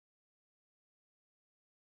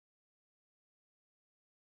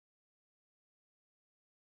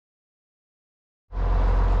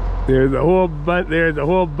There's a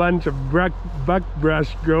whole bunch of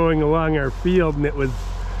buckbrush growing along our field, and it was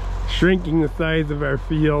shrinking the size of our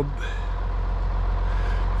field.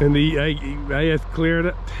 And I just cleared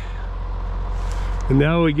it, and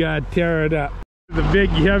now we gotta tear it up. The big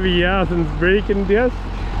heavy Athens braking disc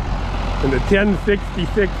and the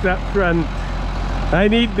 1066 up front. I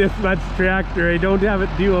need this much tractor. I don't have it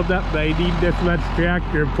dualed up, but I need this much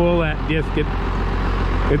tractor to pull that disc.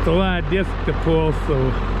 It's a lot of disc to pull,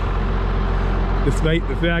 so despite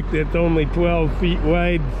the fact that it's only 12 feet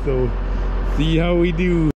wide, so see how we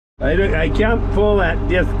do. I can't pull that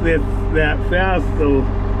disc that fast, so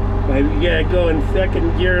I gotta go in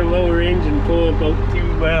second gear, low range, and pull about 2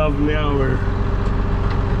 miles an hour.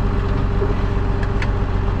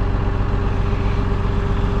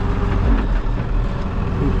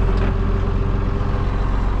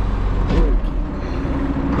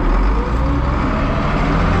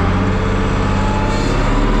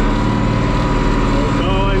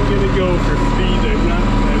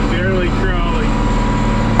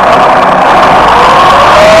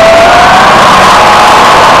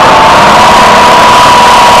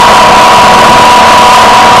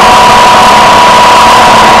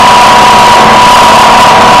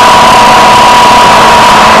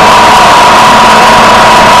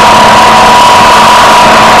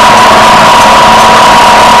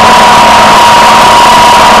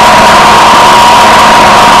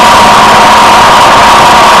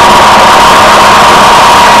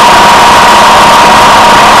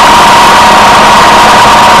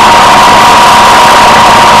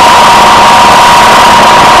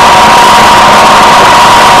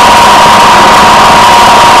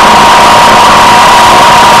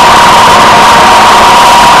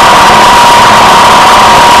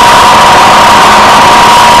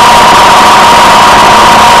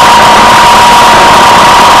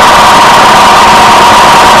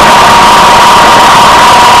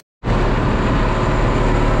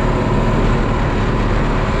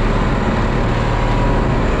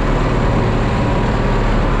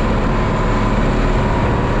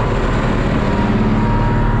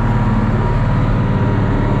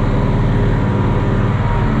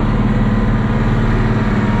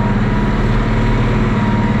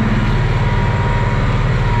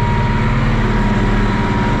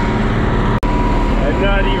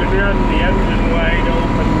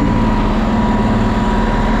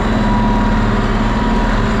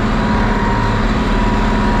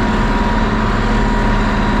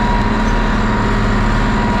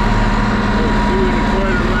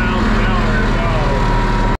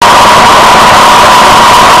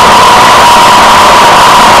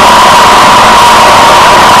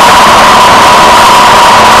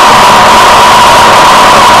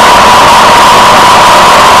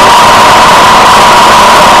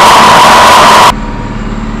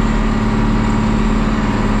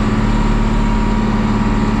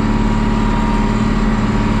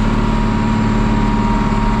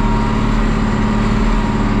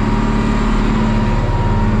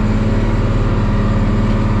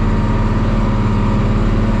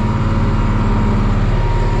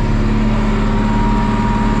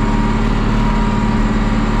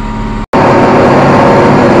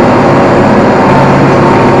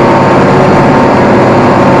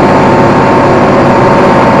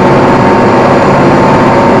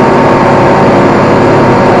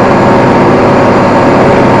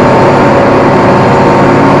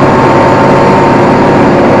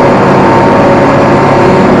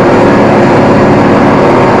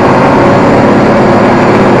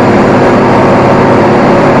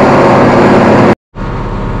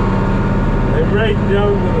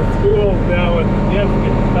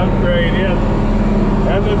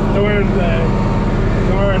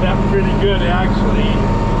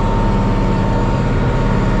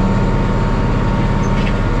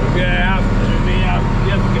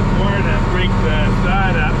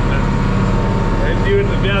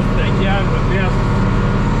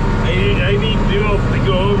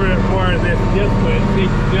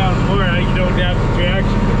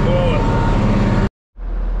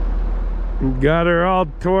 Got her all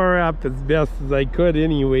tore up as best as I could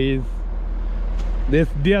anyways. This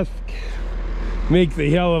disc makes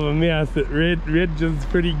a hell of a mess. It ridges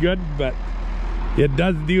pretty good, but it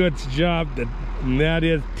does do its job, and that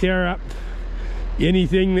is tear up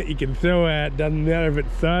anything that you can throw at. Doesn't matter if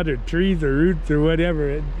it's sod or trees or roots or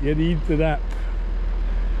whatever, it eats it up.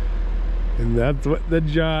 And that's what the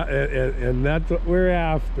job, and that's what we're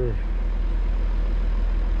after.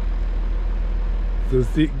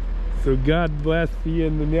 So God bless. See you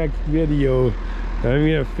in the next video. I'm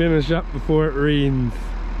gonna finish up before it rains.